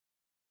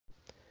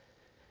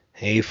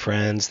Hey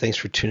friends, thanks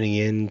for tuning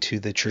in to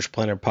the Church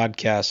Planner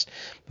Podcast.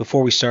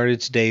 Before we started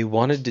today,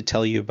 wanted to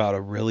tell you about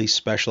a really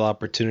special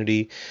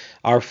opportunity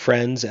our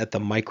friends at the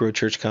Micro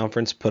Church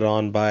Conference put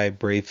on by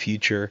Brave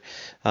Future,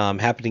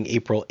 happening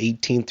April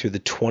 18th through the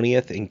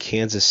 20th in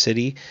Kansas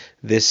City.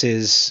 This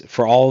is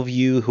for all of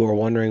you who are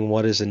wondering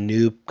what is a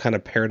new kind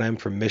of paradigm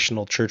for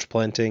missional church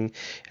planting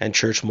and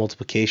church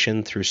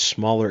multiplication through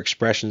smaller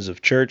expressions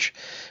of church,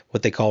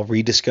 what they call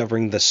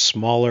rediscovering the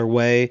smaller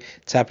way.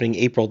 It's happening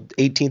April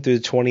 18th through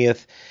the 20th.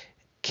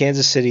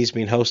 Kansas City is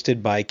being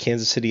hosted by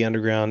Kansas City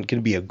Underground. Going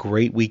to be a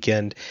great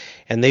weekend.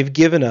 And they've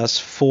given us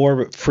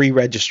 4 free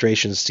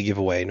registrations to give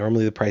away.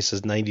 Normally the price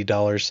is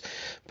 $90,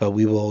 but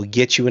we will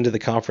get you into the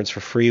conference for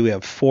free. We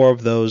have 4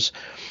 of those.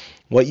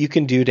 What you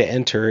can do to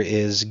enter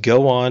is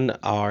go on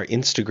our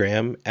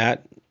Instagram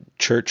at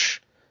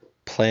Church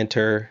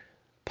Planter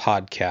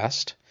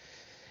Podcast.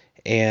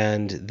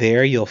 And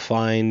there you'll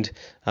find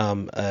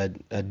a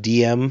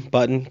DM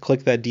button.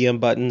 Click that DM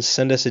button.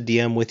 Send us a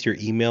DM with your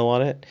email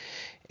on it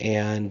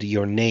and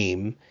your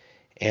name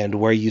and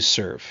where you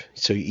serve.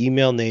 So you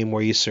email, name,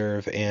 where you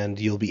serve, and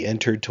you'll be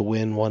entered to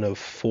win one of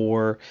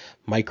 4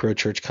 Micro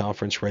Church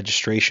Conference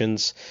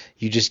registrations.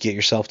 You just get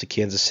yourself to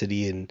Kansas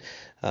City and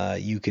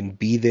you can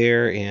be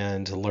there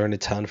and learn a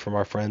ton from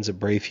our friends at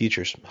Brave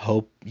Futures.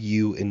 Hope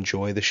you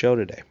enjoy the show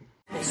today.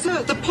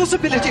 Sir, the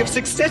possibility of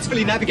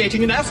successfully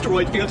navigating an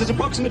asteroid field is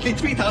approximately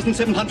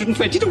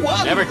 3,720 to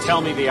 1. Never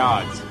tell me the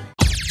odds.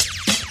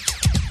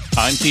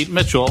 I'm Pete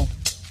Mitchell.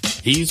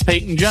 He's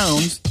Peyton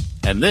Jones.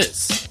 And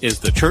this is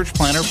the Church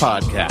Planner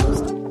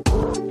Podcast.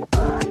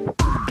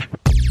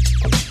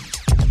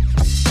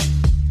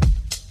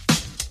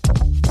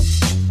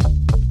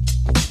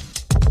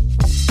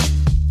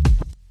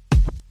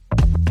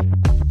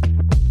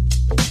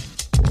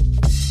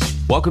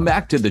 Welcome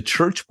back to the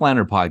Church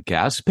Planner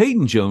Podcast.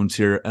 Peyton Jones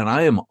here, and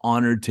I am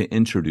honored to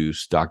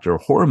introduce Dr.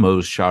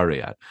 Hormoz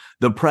Shariat,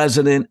 the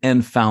president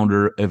and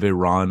founder of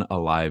Iran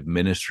Alive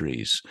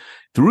Ministries.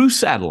 Through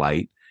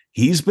satellite,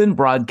 he's been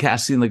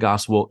broadcasting the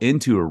gospel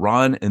into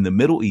Iran and the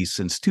Middle East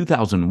since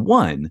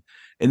 2001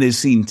 and has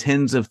seen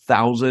tens of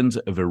thousands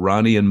of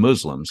Iranian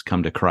Muslims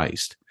come to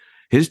Christ.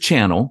 His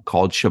channel,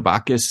 called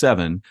Shabaka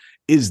 7,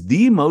 is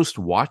the most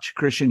watched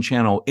Christian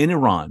channel in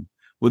Iran,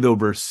 with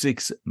over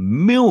 6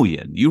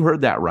 million, you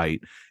heard that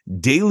right,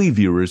 daily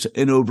viewers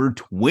and over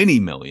 20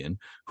 million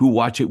who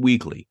watch it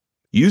weekly.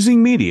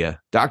 Using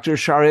media, Dr.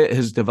 Shariat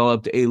has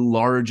developed a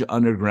large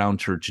underground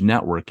church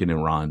network in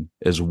Iran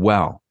as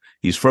well.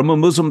 He's from a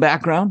Muslim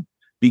background,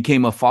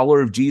 became a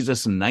follower of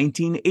Jesus in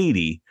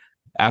 1980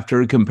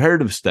 after a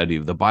comparative study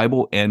of the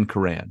Bible and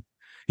Quran.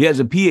 He has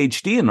a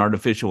PhD in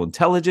artificial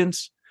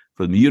intelligence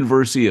from the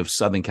University of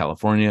Southern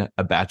California,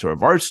 a Bachelor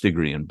of Arts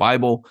degree in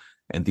Bible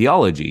and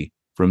theology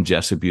from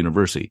Jessup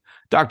University.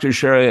 Dr.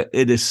 Shariat,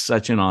 it is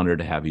such an honor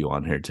to have you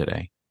on here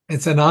today.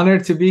 It's an honor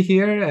to be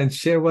here and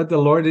share what the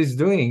Lord is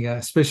doing,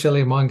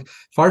 especially among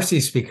Farsi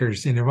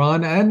speakers in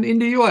Iran and in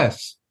the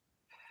U.S.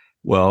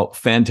 Well,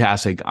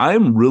 fantastic.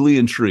 I'm really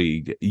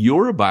intrigued.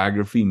 Your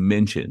biography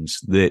mentions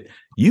that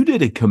you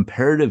did a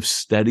comparative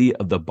study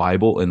of the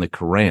Bible and the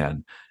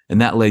Quran, and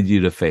that led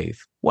you to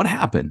faith. What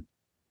happened?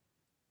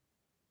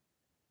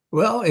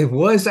 Well, it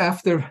was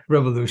after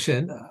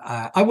revolution.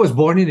 I was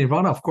born in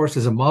Iran, of course,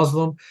 as a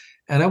Muslim,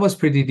 and I was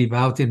pretty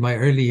devout in my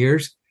early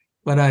years.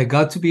 When I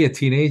got to be a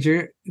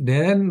teenager,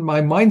 then my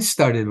mind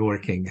started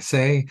working,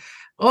 saying,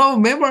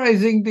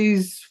 memorizing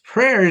these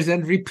prayers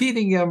and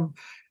repeating them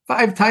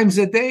 5 times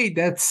a day,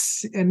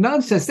 that's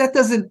nonsense. That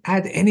doesn't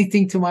add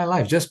anything to my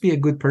life. Just be a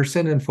good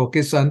person and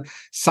focus on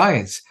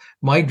science.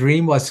 My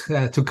dream was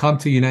to come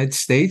to the United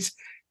States,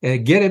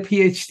 get a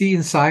PhD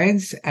in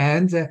science,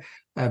 and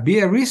be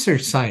a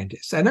research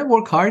scientist. And I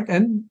work hard,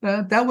 and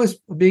that was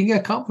being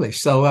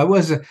accomplished. So I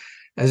was,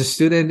 as a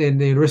student in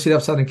the University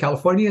of Southern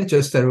California,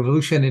 just a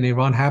revolution in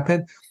Iran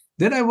happened.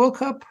 Then I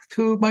woke up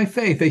to my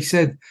faith. They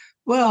said,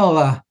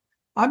 well,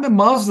 I'm a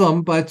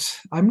Muslim, but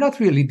I'm not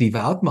really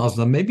devout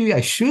Muslim. Maybe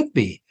I should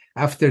be.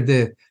 After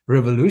the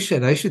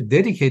revolution, I should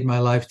dedicate my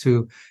life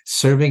to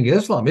serving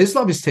Islam.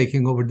 Islam is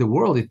taking over the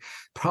world.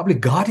 Probably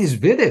God is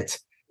with it.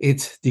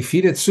 It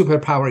defeated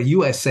superpower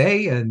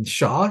USA and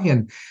Shah,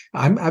 and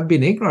I've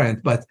been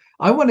ignorant, but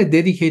I want to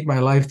dedicate my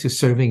life to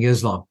serving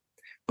Islam.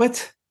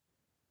 But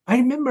I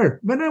remember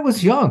when I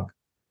was young,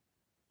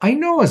 I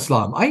know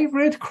Islam. I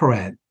read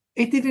Quran.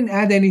 It didn't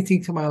add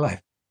anything to my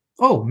life.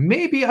 Oh,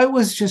 maybe I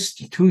was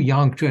just too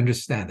young to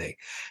understand it.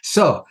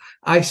 So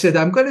I said,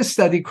 I'm going to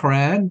study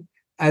Quran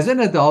as an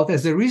adult,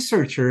 as a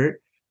researcher.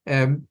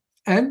 And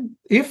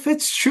if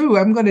it's true,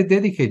 I'm going to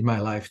dedicate my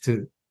life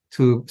to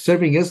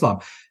serving Islam.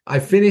 I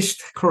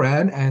finished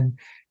Quran and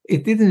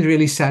it didn't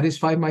really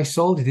satisfy my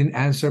soul. It didn't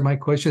answer my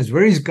questions.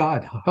 Where is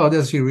God? How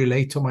does he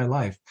relate to my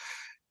life?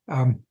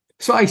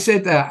 So I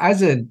said,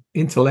 as an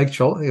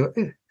intellectual,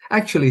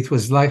 actually it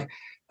was like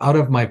out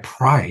of my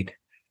pride,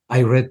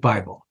 I read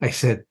Bible. I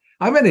said,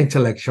 I'm an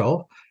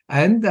intellectual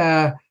and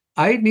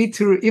I need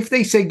to, if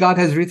they say God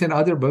has written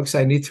other books,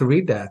 I need to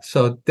read that.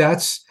 So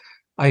that's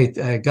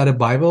I got a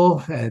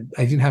Bible. And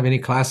I didn't have any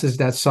classes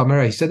that summer.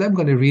 I said, I'm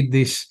going to read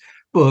this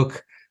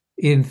book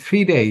in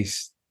 3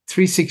 days,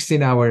 3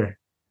 16-hour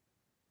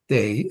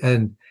day.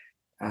 And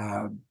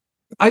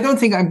I don't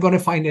think I'm going to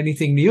find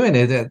anything new in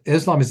it.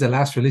 Islam is the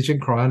last religion.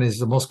 Quran is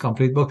the most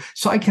complete book.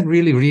 So I can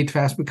really read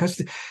fast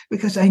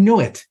because I know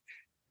it.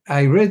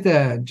 I read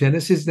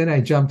Genesis, then I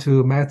jumped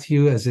to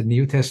Matthew as a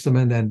New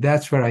Testament, and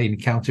that's where I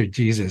encountered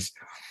Jesus.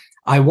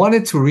 I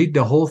wanted to read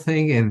the whole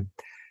thing in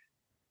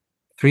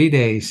 3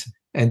 days.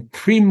 And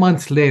 3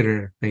 months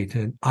later,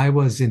 Peyton, I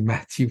was in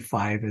Matthew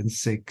 5 and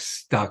 6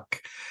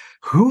 stuck.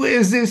 Who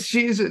is this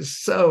Jesus?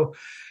 So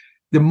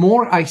the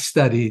more I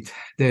studied,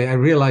 I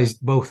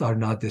realized both are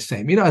not the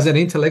same. As an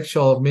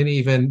intellectual, many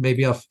even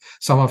maybe of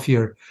some of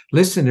your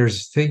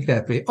listeners think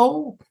that way.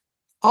 Oh,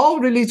 all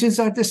religions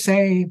are the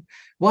same.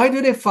 Why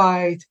do they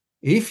fight?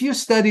 If you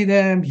study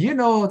them,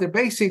 they're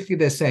basically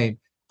the same.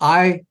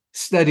 I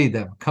studied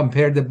them,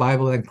 compared the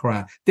Bible and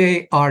Quran.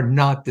 They are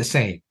not the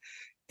same.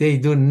 They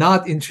do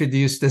not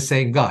introduce the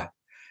same God.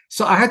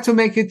 So I had to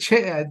make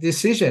a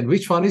decision.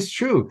 Which one is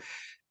true?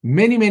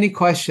 Many, many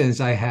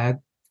questions I had.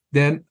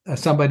 Then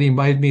somebody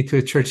invited me to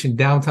a church in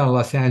downtown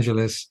Los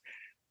Angeles,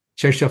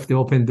 Church of the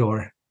Open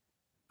Door.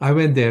 I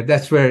went there.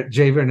 That's where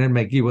J. Vernon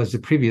McGee was the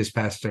previous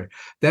pastor.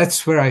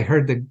 That's where I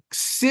heard the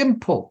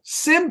simple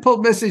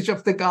message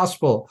of the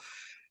gospel.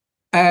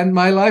 And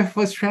my life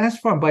was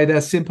transformed by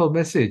that simple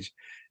message.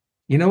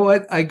 You know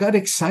what? I got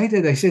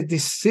excited. I said,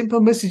 this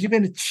simple message,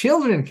 even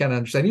children can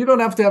understand. You don't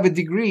have to have a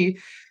degree.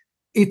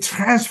 It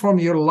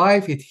transforms your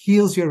life. It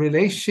heals your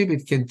relationship.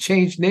 It can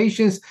change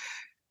nations.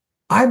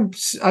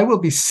 I will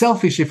be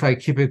selfish if I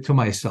keep it to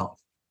myself.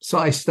 So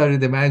I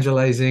started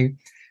evangelizing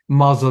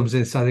Muslims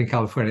in Southern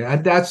California.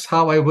 And that's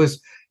how I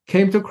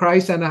came to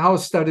Christ and how I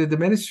started the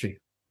ministry.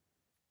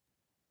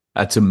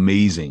 That's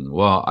amazing.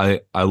 Well,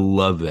 I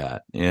love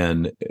that.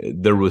 And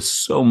there was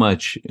so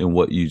much in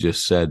what you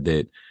just said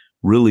that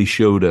really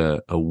showed a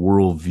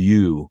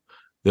worldview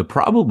that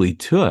probably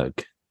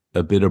took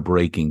a bit of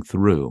breaking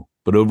through.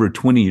 But over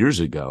 20 years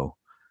ago,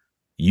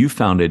 you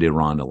founded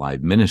Iran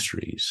Alive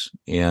Ministries.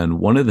 And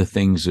one of the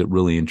things that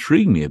really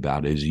intrigued me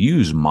about it is you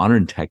use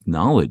modern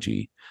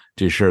technology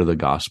to share the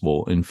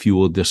gospel and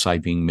fuel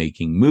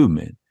disciple-making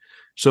movement.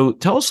 So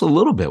tell us a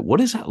little bit, what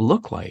does that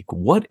look like?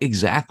 What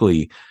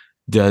exactly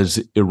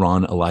does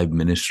Iran Alive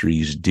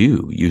Ministries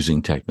do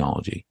using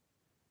technology?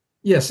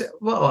 Yes,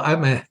 well,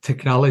 I'm a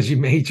technology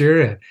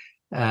major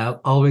and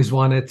always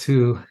wanted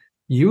to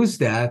use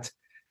that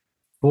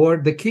for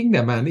the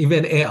kingdom. And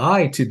even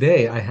AI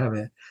today, I have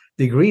a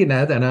degree in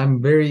that, and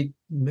I'm very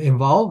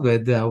involved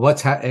with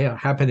what's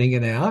happening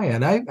in AI.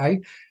 And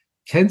I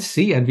can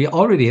see, and we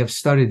already have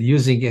started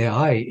using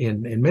AI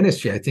in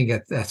ministry. I think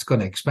that's going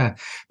to expand.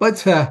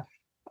 But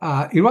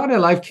Iran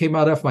Alive came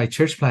out of my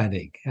church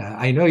planting.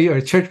 I know you're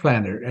a church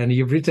planner, and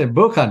you've written a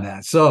book on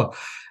that. So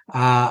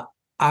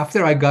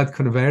after I got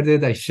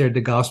converted, I shared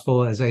the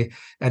gospel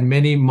and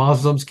many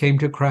Muslims came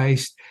to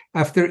Christ.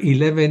 After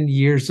 11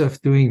 years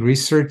of doing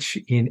research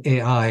in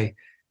AI,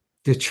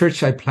 the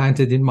church I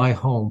planted in my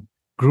home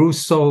grew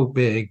so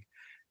big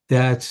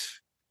that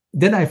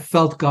then I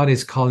felt God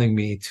is calling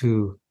me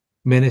to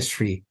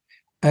ministry.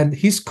 And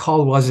his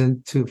call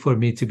wasn't for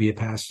me to be a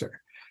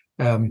pastor.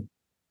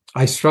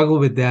 I struggled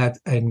with that.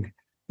 And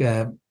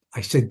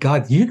I said,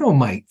 God,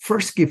 my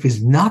first gift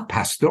is not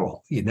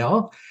pastoral,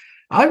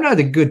 I'm not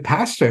a good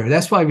pastor.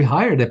 That's why we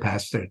hired a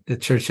pastor, the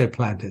church I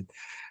planted.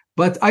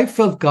 But I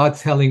felt God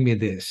telling me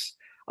this.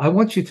 I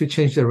want you to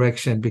change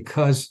direction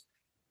because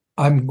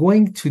I'm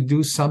going to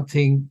do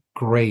something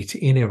great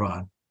in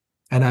Iran.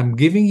 And I'm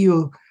giving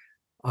you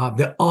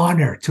the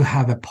honor to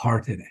have a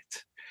part in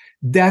it.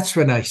 That's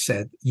when I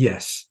said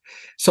yes.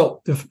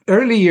 So the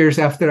early years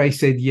after I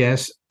said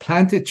yes,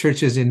 planted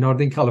churches in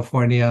Northern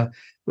California,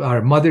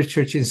 our mother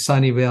church in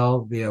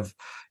Sunnyvale. We have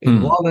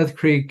in Walnut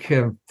Creek,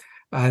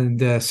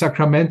 and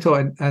Sacramento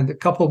and a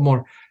couple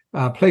more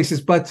places.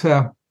 But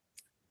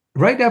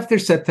right after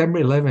September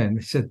 11,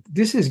 I said,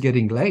 this is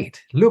getting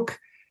late. Look,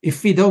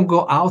 if we don't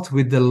go out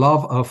with the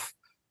love of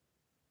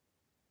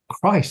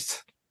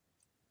Christ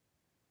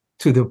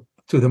to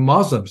the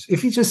Muslims,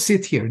 if we just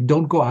sit here,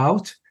 don't go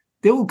out,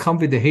 they will come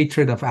with the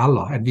hatred of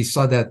Allah. And we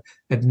saw that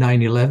at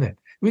 9/11.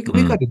 We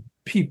got to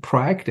be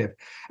proactive.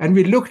 And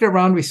we looked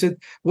around, we said,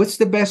 what's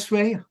the best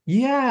way?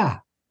 Yeah.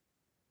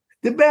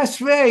 The best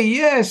way,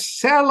 yes,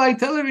 satellite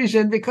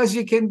television, because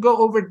you can go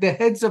over the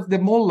heads of the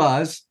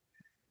mullahs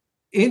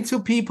into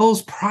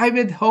people's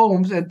private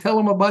homes and tell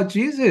them about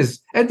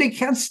Jesus. And they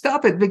can't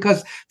stop it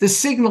because the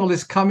signal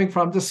is coming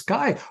from the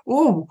sky.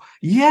 Oh,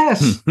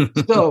 yes.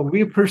 So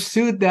we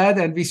pursued that,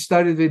 and we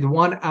started with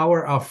 1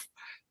 hour of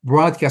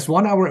broadcast,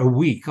 1 hour a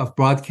week of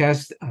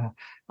broadcast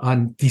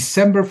on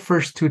December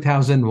 1st,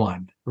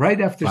 2001,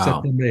 right after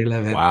September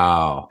 11th.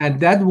 Wow.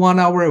 And that 1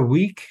 hour a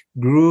week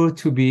grew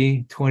to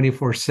be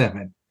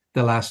 24/7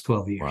 the last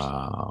 12 years.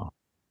 Wow.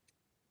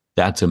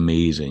 That's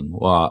amazing.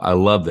 Wow. I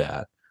love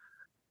that.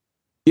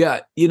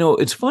 Yeah,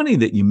 it's funny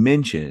that you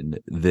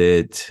mentioned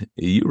that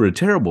you were a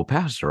terrible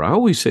pastor. I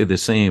always say the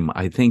same.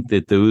 I think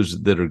that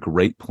those that are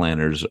great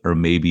planners are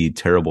maybe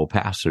terrible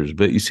pastors,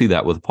 but you see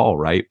that with Paul,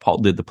 right? Paul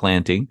did the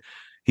planting.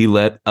 He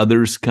let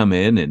others come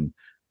in and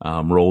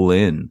roll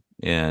in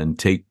and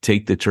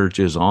take the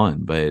churches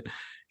on, but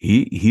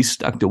he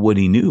stuck to what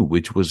he knew,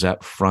 which was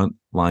that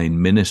frontline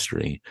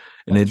ministry.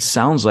 And it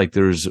sounds like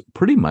there's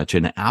pretty much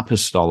an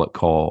apostolic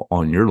call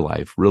on your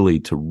life, really,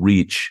 to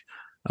reach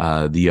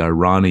the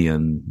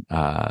Iranian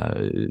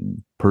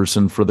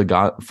person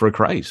for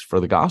Christ, for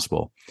the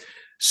gospel.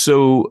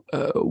 So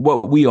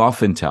what we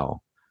often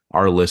tell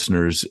our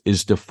listeners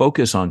is to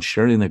focus on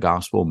sharing the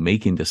gospel,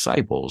 making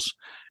disciples,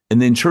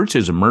 and then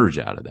churches emerge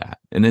out of that.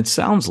 And it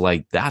sounds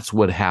like that's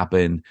what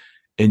happened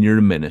in your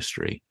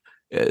ministry.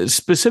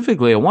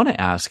 Specifically, I want to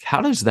ask,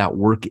 how does that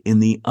work in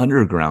the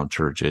underground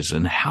churches,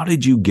 and how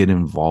did you get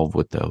involved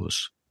with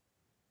those?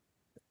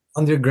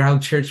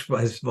 Underground church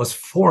was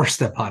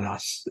forced upon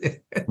us.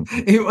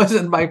 It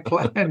wasn't by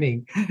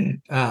planning.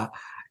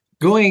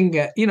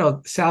 Going,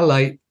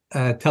 satellite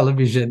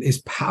television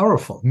is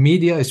powerful.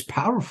 Media is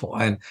powerful.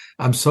 And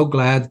I'm so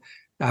glad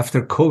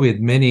after COVID,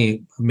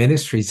 many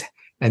ministries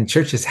and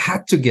churches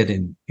had to get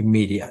in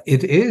media.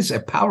 It is a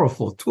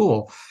powerful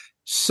tool.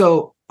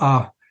 So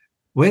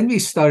when we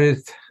started,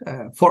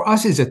 for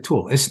us, it's a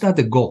tool. It's not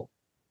the goal,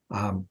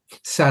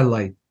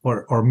 satellite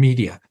or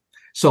media.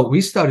 So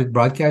we started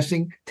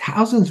broadcasting.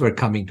 Thousands were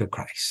coming to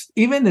Christ.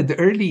 Even in the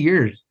early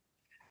years,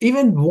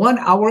 even 1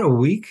 hour a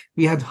week,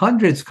 we had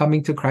hundreds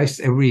coming to Christ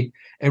every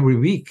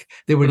week.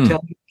 They were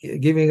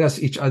giving us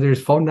each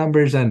other's phone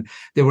numbers, and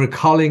they were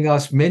calling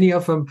us. Many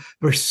of them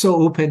were so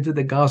open to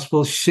the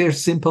gospel, share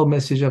simple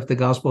message of the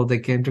gospel. They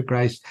came to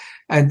Christ,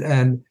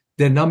 and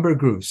the number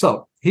grew.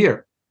 So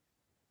here,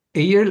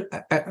 a year,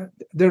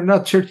 there are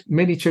not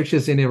many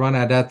churches in Iran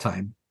at that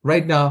time.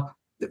 Right now,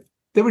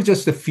 there were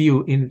just a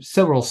few in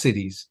several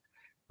cities.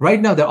 Right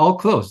now, they're all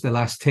closed. The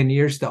last 10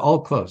 years, they're all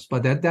closed.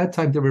 But at that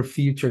time, there were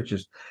few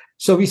churches.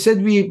 So we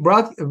said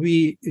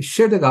we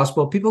share the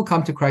gospel. People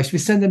come to Christ. We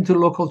send them to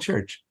local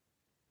church.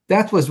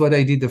 That was what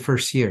I did the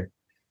first year.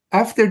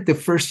 After the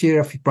first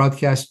year of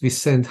broadcast, we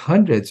sent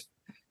hundreds,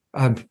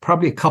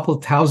 probably a couple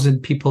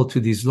thousand people to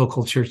these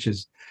local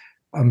churches.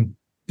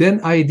 Then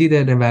I did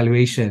an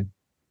evaluation.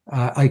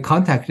 I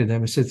contacted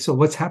them and said, so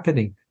what's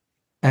happening?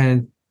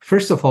 And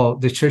first of all,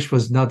 the church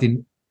was not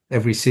in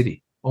every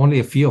city. Only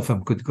a few of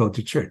them could go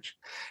to church.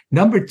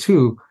 Number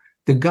two,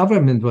 the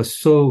government was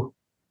so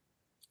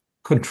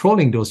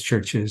controlling those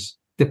churches.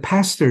 The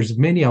pastors,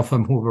 many of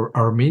them who were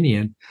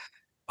Armenian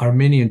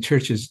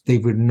churches, they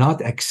were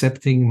not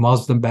accepting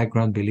Muslim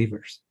background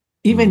believers,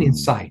 even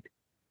inside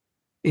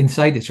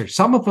the church.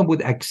 Some of them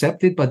would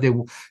accept it, but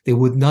they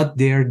would not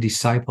dare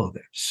disciple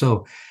them.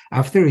 So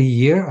after a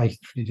year, I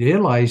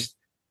realized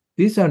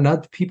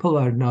people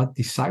are not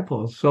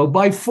disciples. So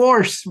by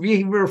force,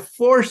 we were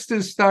forced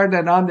to start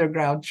an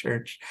underground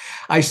church.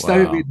 I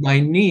started with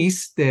my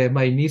niece.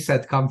 My niece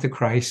had come to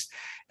Christ,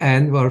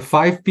 and were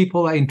 5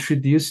 people I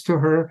introduced to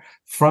her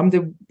from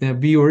the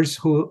viewers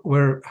who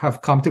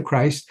have come to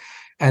Christ.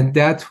 And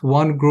that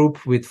one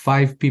group with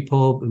 5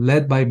 people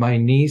led by my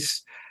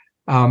niece,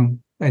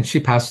 and she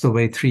passed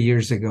away 3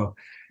 years ago.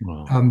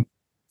 Wow.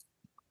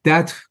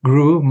 That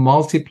grew,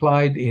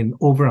 multiplied in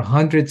over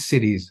 100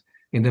 cities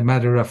in the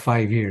matter of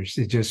 5 years.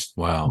 It just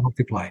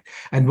multiplied.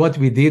 And what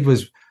we did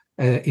was,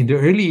 in the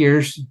early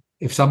years,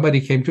 if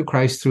somebody came to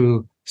Christ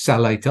through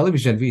satellite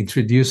television, we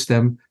introduced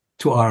them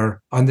to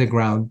our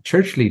underground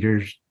church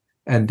leaders,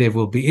 and they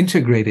will be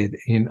integrated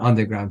in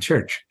underground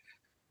church.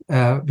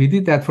 We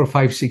did that for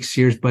 5-6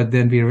 years, but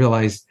then we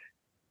realized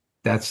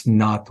that's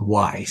not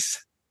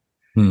wise.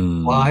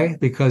 Why?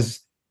 Because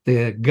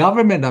the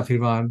government of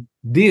Iran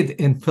did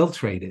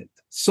infiltrate it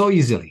so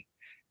easily.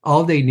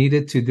 All they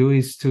needed to do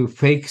is to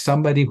fake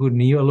somebody who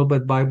knew a little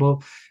bit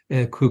Bible,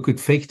 who could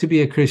fake to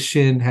be a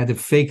Christian, had a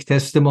fake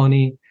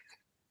testimony,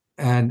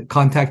 and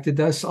contacted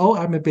us. Oh,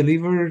 I'm a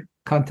believer.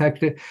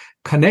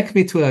 Connect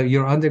me to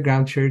your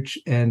underground church.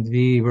 And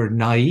we were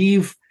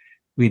naive.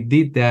 We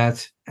did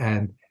that.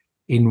 And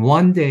in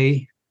one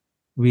day,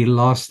 we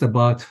lost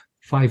about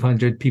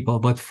 500 people,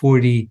 about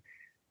 40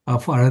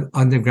 of our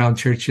underground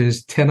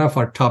churches. 10 of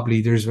our top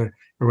leaders were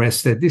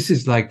arrested. This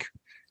is like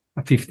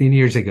 15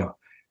 years ago.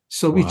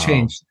 So we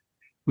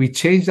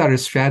changed our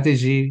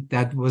strategy.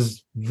 That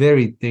was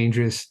very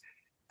dangerous.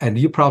 And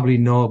you probably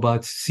know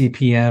about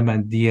CPM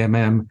and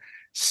DMM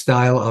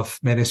style of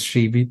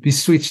ministry. We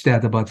switched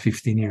that about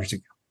 15 years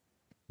ago.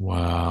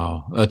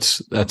 Wow.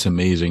 That's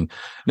amazing.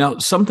 Now,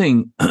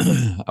 something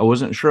I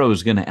wasn't sure I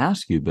was going to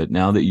ask you, but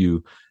now that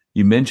you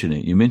mention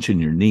it, you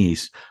mentioned your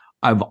niece.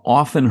 I've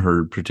often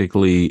heard,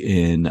 particularly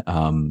in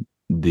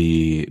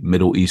the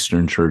Middle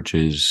Eastern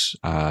churches,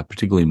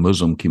 particularly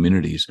Muslim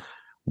communities,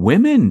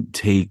 women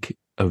take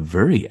a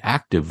very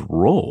active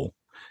role.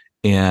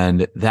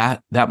 And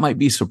that might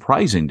be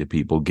surprising to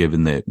people,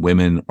 given that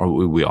women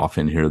we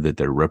often hear that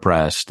they're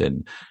repressed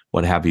and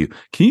what have you.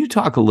 Can you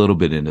talk a little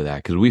bit into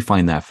that? Because we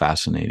find that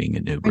fascinating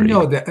at New I Breed.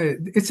 know that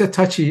it's a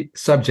touchy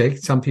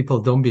subject. Some people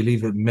don't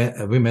believe in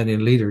women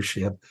in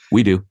leadership.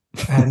 We do.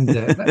 And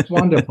that's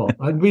wonderful.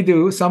 And we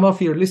do. Some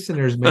of your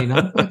listeners may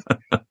not. But,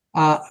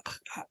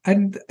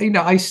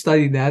 I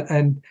studied that,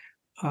 and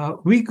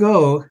we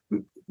go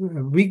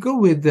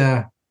with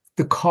the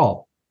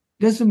call.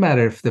 It doesn't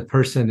matter if the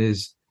person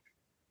is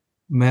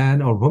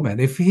man or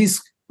woman. If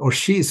he's or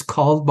she is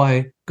called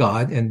by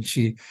God and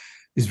she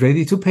is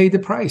ready to pay the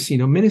price.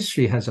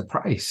 Ministry has a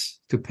price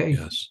to pay.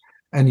 Yes.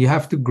 And you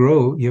have to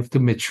grow, you have to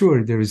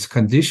mature. There is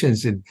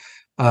conditions in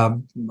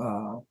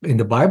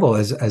the Bible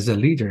as a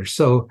leader.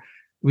 So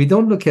we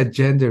don't look at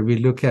gender, we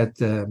look at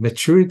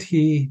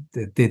maturity,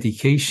 the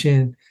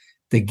dedication,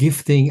 the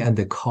gifting, and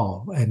the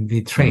call, and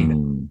we train it.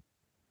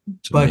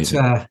 But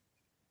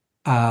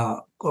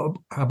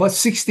about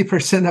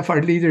 60% of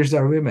our leaders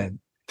are women.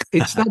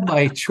 It's not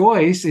by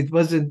choice. It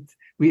wasn't,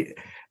 we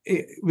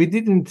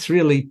didn't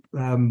really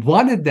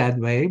want it that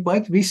way,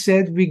 but we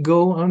said we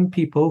go on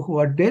people who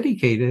are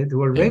dedicated,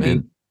 who are ready.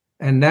 Amen.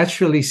 And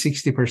naturally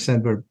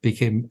 60%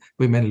 became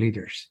women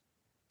leaders.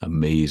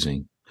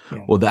 Amazing.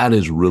 Yeah. Well, that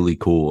is really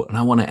cool. And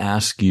I want to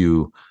ask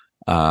you,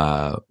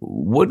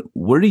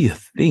 where do you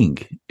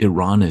think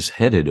Iran is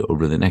headed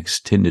over the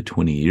next 10 to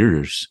 20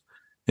 years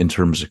in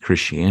terms of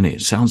Christianity?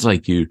 It sounds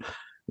like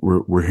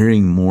we're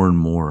hearing more and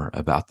more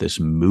about this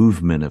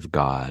movement of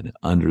God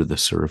under the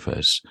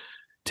surface.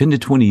 10 to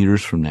 20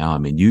 years from now, I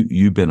mean,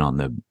 you've been on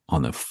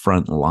the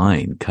front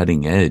line,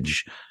 cutting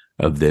edge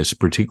of this,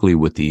 particularly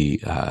with the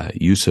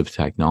use of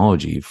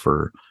technology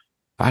for,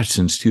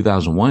 since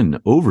 2001,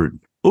 over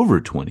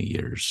 20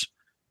 years.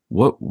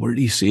 Where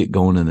do you see it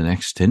going in the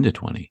next 10 to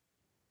 20?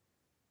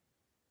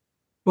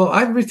 Well,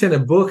 I've written a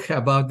book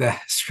about the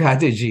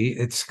strategy.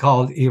 It's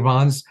called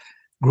Iran's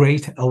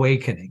Great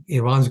Awakening.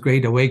 Iran's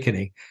Great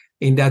Awakening.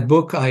 In that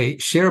book, I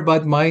share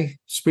about my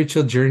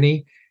spiritual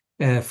journey.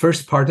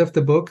 First part of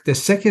the book. The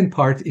second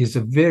part is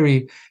a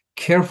very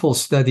careful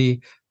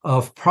study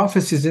of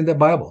prophecies in the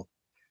Bible.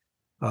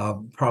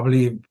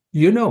 Probably,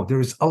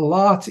 there's a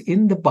lot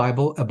in the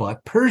Bible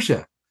about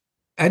Persia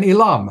and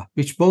Elam,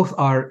 which both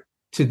are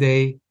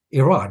today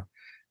Iran.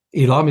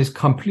 Elam is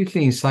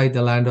completely inside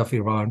the land of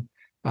Iran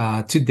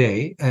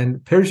today,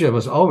 and Persia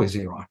was always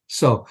Iran.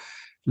 So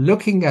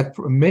looking at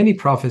many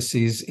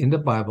prophecies in the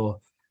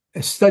Bible,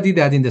 I study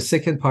that in the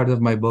second part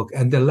of my book.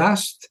 And the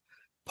last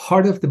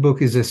part of the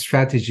book is a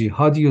strategy.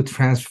 How do you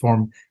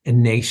transform a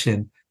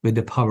nation with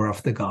the power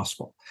of the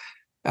gospel?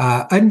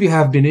 And we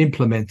have been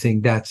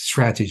implementing that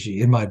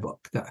strategy in my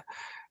book.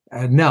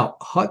 Now,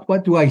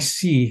 what do I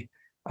see?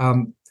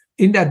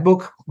 In that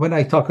book, when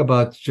I talk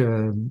about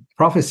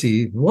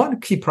prophecy, one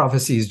key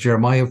prophecy is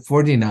Jeremiah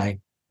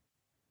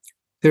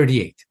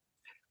 49:38.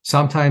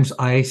 Sometimes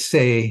I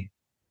say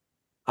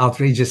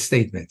outrageous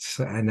statements,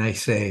 and I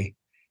say,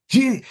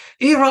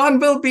 Iran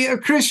will be a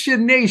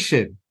Christian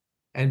nation.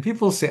 And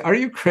people say, are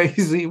you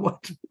crazy?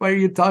 What are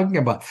you talking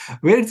about?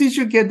 Where did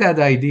you get that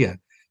idea?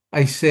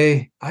 I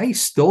say, I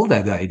stole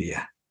that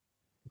idea.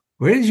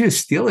 Where did you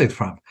steal it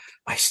from?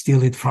 I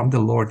steal it from the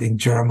Lord in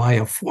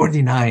Jeremiah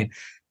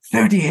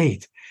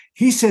 49:38.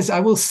 He says, I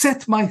will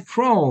set my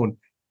throne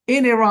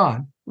in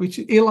Elam, which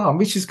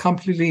is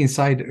completely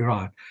inside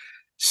Iran.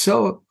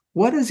 So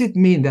what does it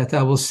mean that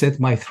I will set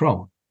my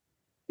throne?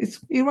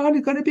 Iran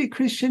is going to be a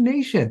Christian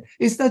nation.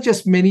 It's not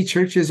just many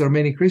churches or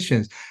many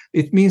Christians.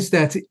 It means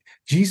that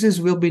Jesus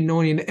will be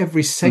known in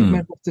every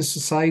segment of the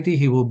society.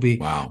 He will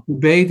be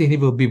obeyed and he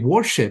will be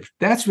worshipped.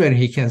 That's when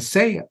he can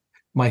say,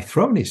 my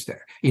throne is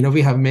there.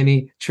 We have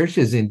many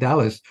churches in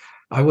Dallas.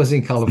 I was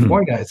in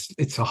California.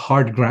 It's a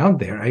hard ground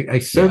there. I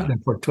served them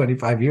for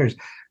 25 years.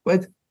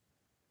 But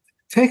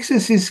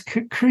Texas is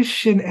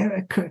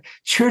Christian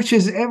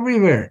churches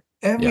everywhere.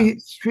 Every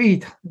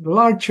street,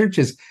 large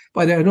churches.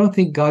 But I don't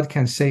think God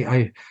can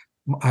say,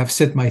 I've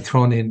set my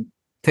throne in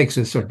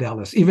Texas or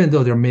Dallas, even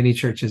though there are many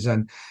churches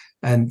and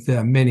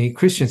many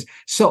Christians.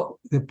 So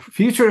the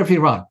future of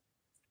Iran,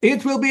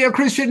 it will be a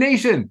Christian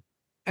nation.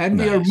 And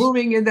we are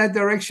moving in that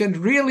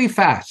direction really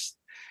fast.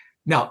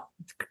 Now,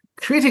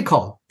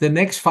 critical, the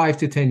next 5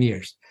 to 10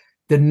 years,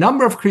 the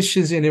number of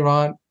Christians in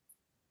Iran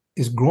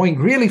is growing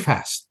really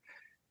fast.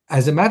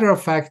 As a matter of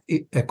fact,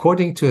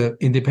 according to an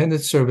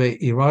independent survey,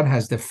 Iran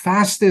has the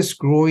fastest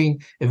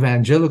growing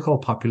evangelical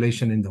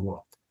population in the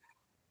world.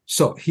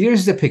 So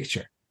here's the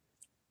picture.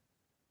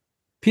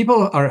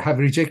 People have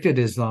rejected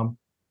Islam.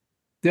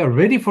 They are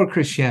ready for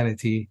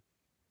Christianity.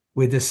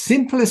 With the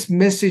simplest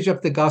message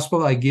of the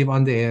gospel I give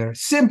on the air,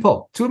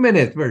 simple,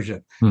 2-minute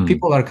version,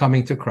 people are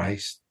coming to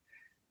Christ.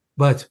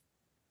 But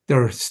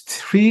there are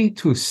 3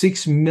 to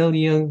 6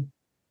 million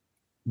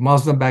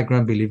Muslim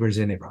background believers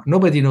in Iran.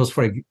 Nobody knows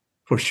for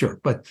sure,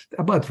 but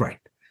about right.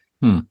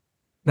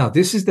 Now,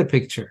 this is the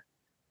picture.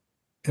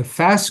 A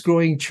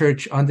fast-growing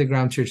church,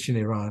 underground church in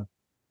Iran,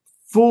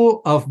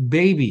 full of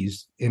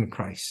babies in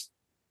Christ.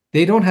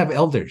 They don't have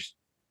elders.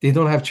 They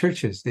don't have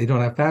churches. They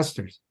don't have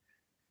pastors.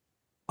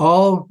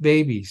 All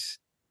babies.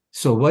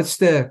 So what's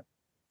the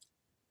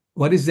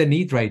what is the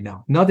need right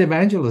now? Not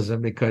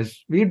evangelism,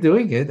 because we're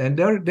doing it and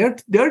they're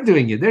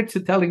doing it. They're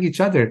telling each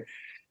other.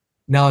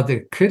 Now,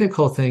 the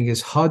critical thing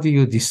is, how do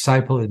you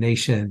disciple a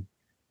nation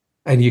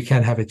and you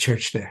can't have a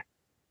church there?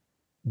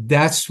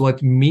 That's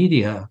what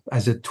media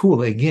as a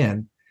tool,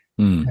 again,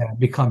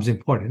 becomes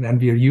important.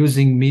 And we are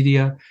using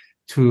media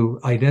to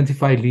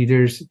identify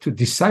leaders, to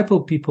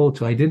disciple people,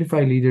 to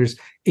identify leaders,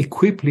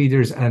 equip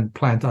leaders, and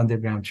plant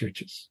underground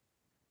churches.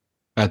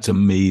 That's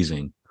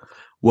amazing.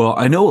 Well,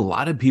 I know a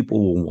lot of people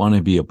will want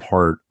to be a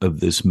part of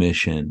this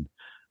mission.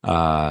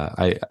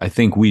 I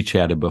think we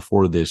chatted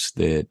before this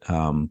that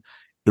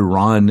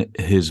Iran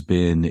has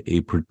been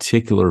a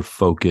particular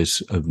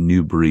focus of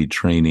new breed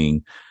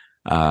training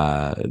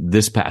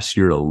this past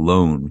year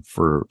alone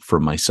for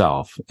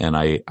myself. And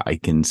I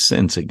can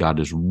sense that God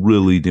is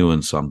really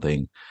doing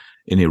something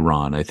in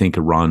Iran. I think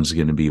Iran's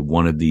going to be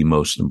one of the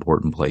most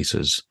important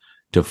places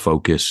to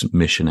focus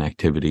mission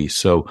activity.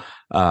 So,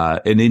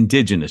 an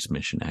indigenous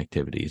mission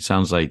activity. It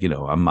sounds like,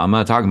 I'm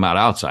not talking about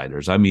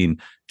outsiders. I mean,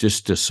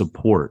 just to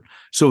support.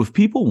 So if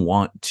people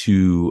want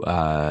to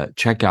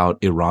check out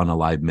Iran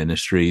Alive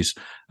Ministries,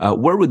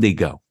 where would they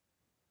go?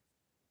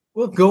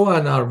 Well, go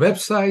on our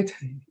website,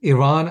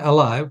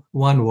 iranalive,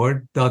 one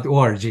word,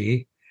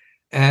 .org,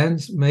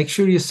 and make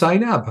sure you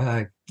sign up.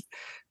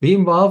 Be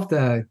involved,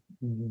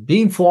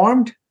 be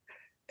informed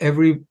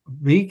every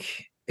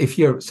week. If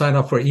you sign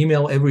up for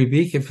email every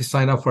week, if you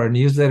sign up for our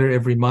newsletter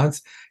every month,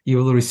 you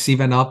will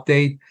receive an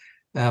update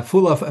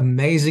full of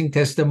amazing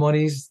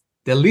testimonies.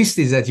 The least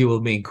is that you will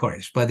be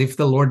encouraged. But if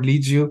the Lord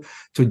leads you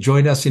to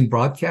join us in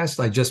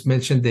broadcast, I just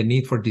mentioned the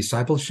need for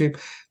discipleship.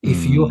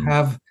 If you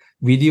have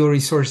video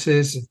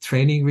resources,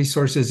 training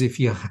resources, if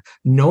you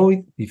know,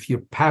 if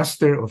your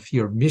pastor of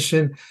your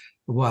mission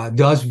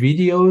does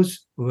videos,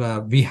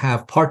 we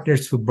have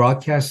partners who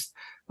broadcast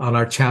on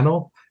our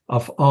channel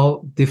of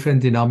all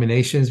different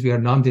denominations. We are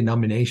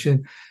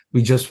non-denomination.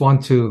 We just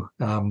want to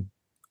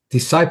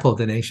disciple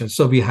the nation.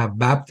 So we have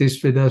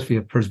Baptists with us. We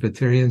have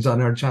Presbyterians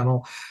on our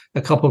channel,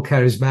 a couple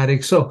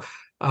charismatics. So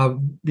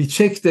we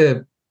check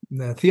the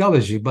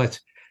theology, but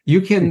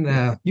you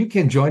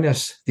can join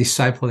us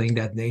discipling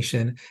that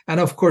nation. And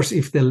of course,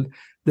 if the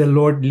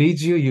Lord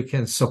leads you, you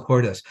can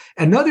support us.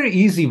 Another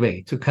easy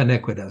way to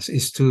connect with us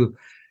is to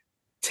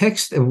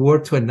text a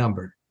word to a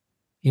number.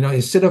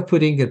 Instead of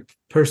putting a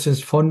person's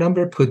phone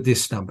number, put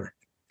this number,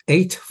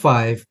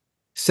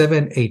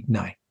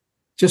 85789.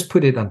 Just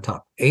put it on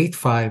top,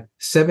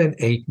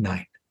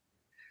 85789.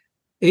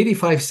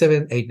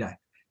 85789.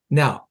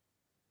 Now,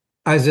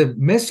 as a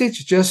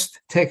message,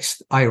 just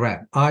text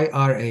Iran,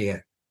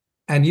 IRAN,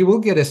 and you will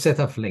get a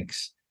set of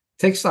links.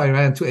 Text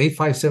Iran to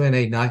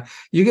 85789.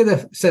 You get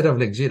a set of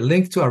links. You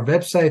link to our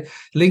website,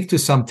 link to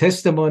some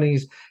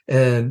testimonies,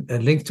 and a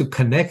link to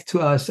connect to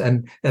us,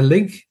 and a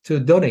link to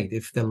donate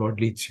if the Lord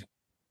leads you.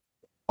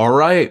 All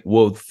right.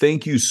 Well,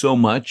 thank you so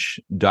much,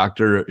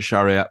 Dr.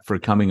 Shariat, for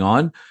coming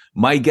on.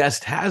 My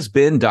guest has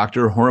been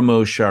Dr.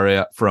 Hormoz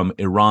Shariat from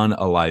Iran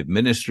Alive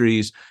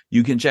Ministries.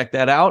 You can check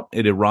that out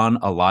at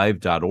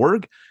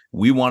iranalive.org.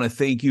 We want to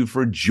thank you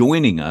for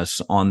joining us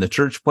on the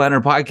Church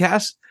Planner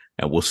Podcast,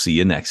 and we'll see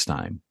you next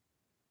time.